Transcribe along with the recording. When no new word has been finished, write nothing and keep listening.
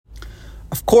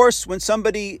Of course, when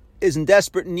somebody is in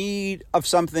desperate need of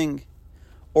something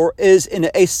or is in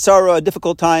a sarah, a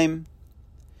difficult time,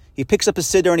 he picks up a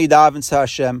siddur and he davens to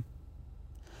Hashem.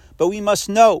 But we must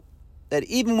know that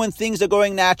even when things are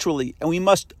going naturally and we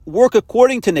must work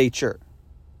according to nature,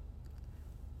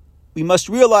 we must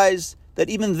realize that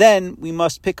even then we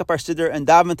must pick up our siddur and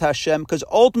daven to Hashem, because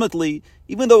ultimately,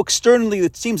 even though externally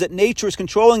it seems that nature is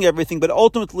controlling everything, but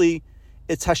ultimately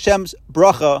it's Hashem's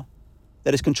bracha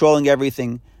that is controlling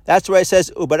everything. That's why it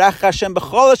says, Ubarach Hashem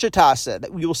b'chol asher ta'aseh,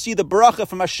 that you will see the bracha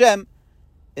from Hashem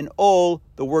in all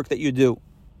the work that you do.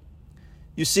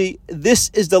 You see, this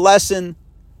is the lesson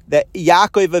that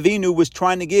Yakov Avinu was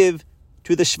trying to give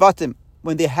to the Shfatim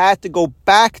when they had to go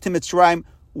back to Mitzraim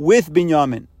with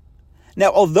Binyamin.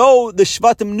 Now, although the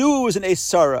Shfatim knew it was an Eis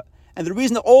Sarah, and the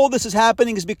reason that all this is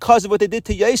happening is because of what they did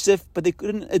to Yosef, but they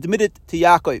couldn't admit it to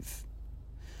Yakov.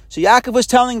 So Yakov was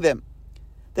telling them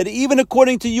that even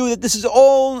according to you, that this is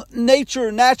all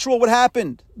nature, natural, what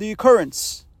happened, the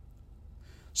occurrence.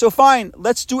 So fine,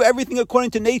 let's do everything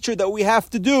according to nature that we have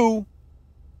to do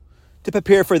to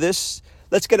prepare for this.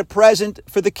 Let's get a present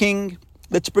for the king.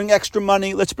 Let's bring extra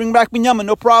money. Let's bring back Binyamin,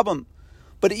 no problem.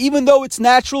 But even though it's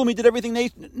natural and we did everything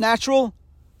natural,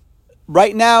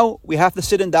 right now we have to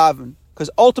sit and daven. Because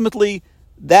ultimately,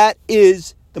 that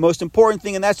is the most important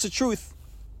thing, and that's the truth.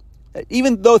 That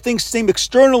even though things seem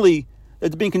externally that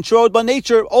they're being controlled by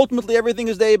nature, ultimately everything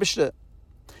is the Eibishter.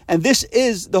 And this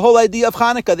is the whole idea of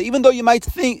Chanukah, that even though you might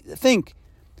think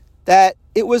that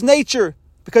it was nature,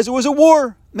 because it was a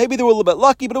war, maybe they were a little bit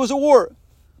lucky, but it was a war.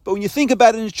 But when you think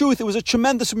about it in truth, it was a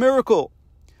tremendous miracle.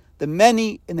 The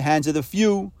many in the hands of the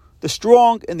few, the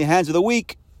strong in the hands of the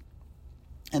weak.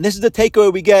 And this is the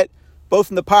takeaway we get both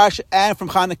from the Parsha and from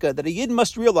Chanukah, that a Yid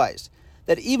must realize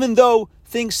that even though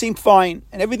things seem fine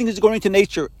and everything is going to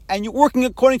nature, and you're working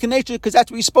according to nature because that's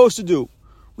what you're supposed to do,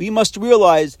 we must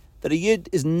realize that a Yid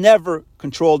is never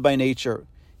controlled by nature.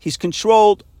 He's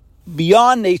controlled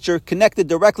beyond nature, connected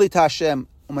directly to Hashem.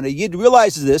 And when a Yid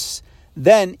realizes this,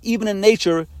 then even in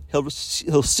nature, he'll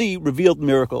see revealed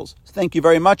miracles. Thank you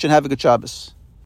very much and have a good Shabbos.